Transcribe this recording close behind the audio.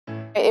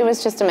It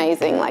was just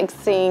amazing, like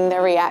seeing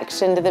their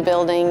reaction to the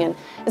building, and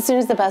as soon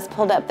as the bus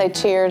pulled up, they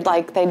cheered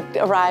like they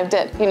arrived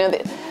at, you know,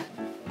 the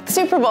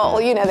Super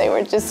Bowl. You know, they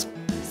were just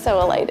so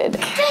elated.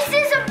 This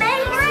is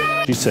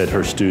amazing! She said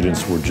her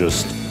students were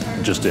just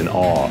in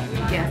awe.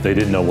 Yeah. They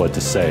didn't know what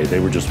to say. They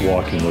were just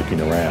walking, looking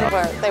around.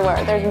 They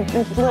were. They're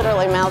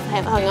literally mouths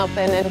hung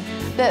open, and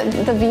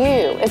the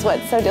view is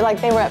what's so, like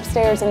they were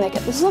upstairs and they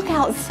could look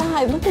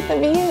outside, look at the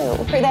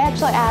view. They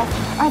actually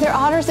asked, are there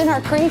otters in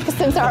our creek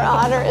since our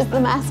otter is the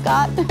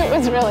mascot? It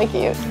was really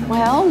cute.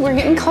 Well, we're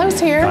getting close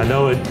here. I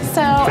know it.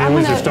 So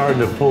families are starting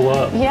to pull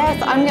up.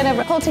 Yes, I'm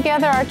gonna pull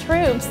together our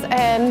troops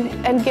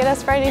and get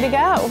us ready to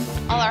go.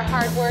 All our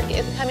hard work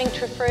is coming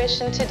to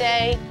fruition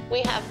today.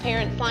 We have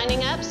parents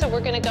lining up, so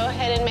we're gonna go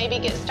ahead and maybe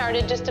get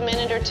started just a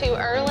minute or two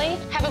early.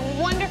 Have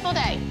a wonderful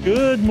day.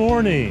 Good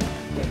morning.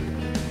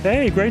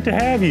 Hey, great to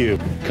have you.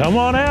 Come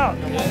on out.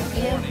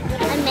 Amazing.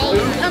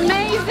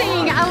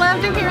 Amazing, I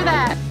love to hear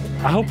that.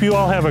 I hope you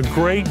all have a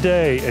great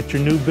day at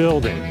your new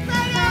building.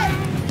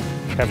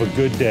 Have a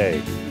good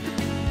day.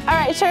 All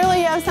right,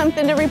 Shirley, you have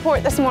something to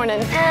report this morning.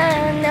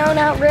 No,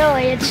 not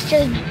really. It's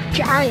just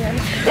giant.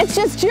 It's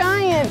just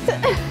giant.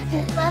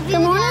 Love you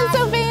Good morning, guys.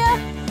 Sophia.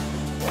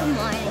 Good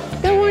morning.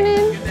 Good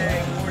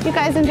morning. You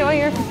guys enjoy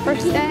your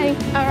first day.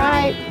 All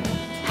right.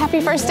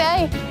 Happy first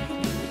day.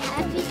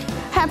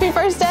 Happy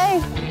first day.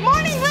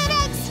 Morning,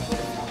 Linux!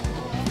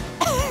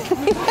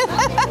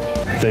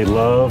 They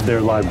love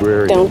their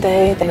librarian. Don't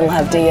they? They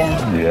love Dia.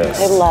 Yes.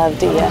 They love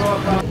Dia.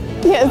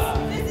 Yes.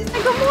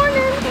 Good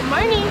morning. Good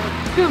morning.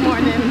 Good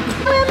morning.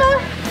 Emma.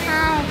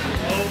 Hi.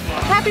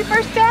 Happy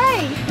first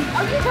day.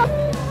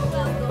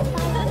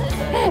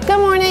 Good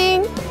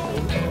morning.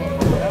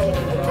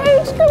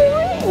 Paige, good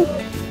morning.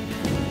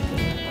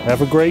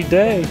 Have a great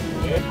day.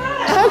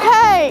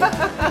 Okay.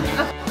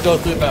 Go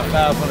through about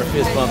 500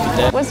 fist bumps a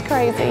day. It was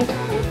crazy.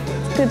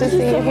 It's good to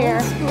see you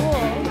here.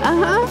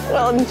 Uh-huh.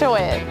 Well, enjoy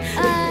it.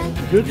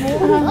 Good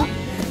morning.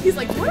 He's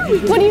like, what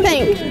do you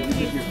think?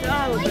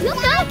 You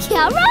got a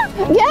camera?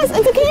 Yes,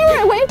 it's a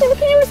camera. Wave to the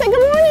camera. Say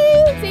good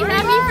morning. Say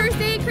happy first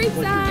day at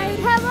Creekside.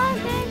 Have a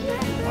good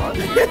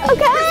day.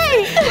 Okay.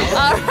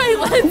 All right,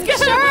 let's go.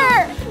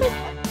 Sure.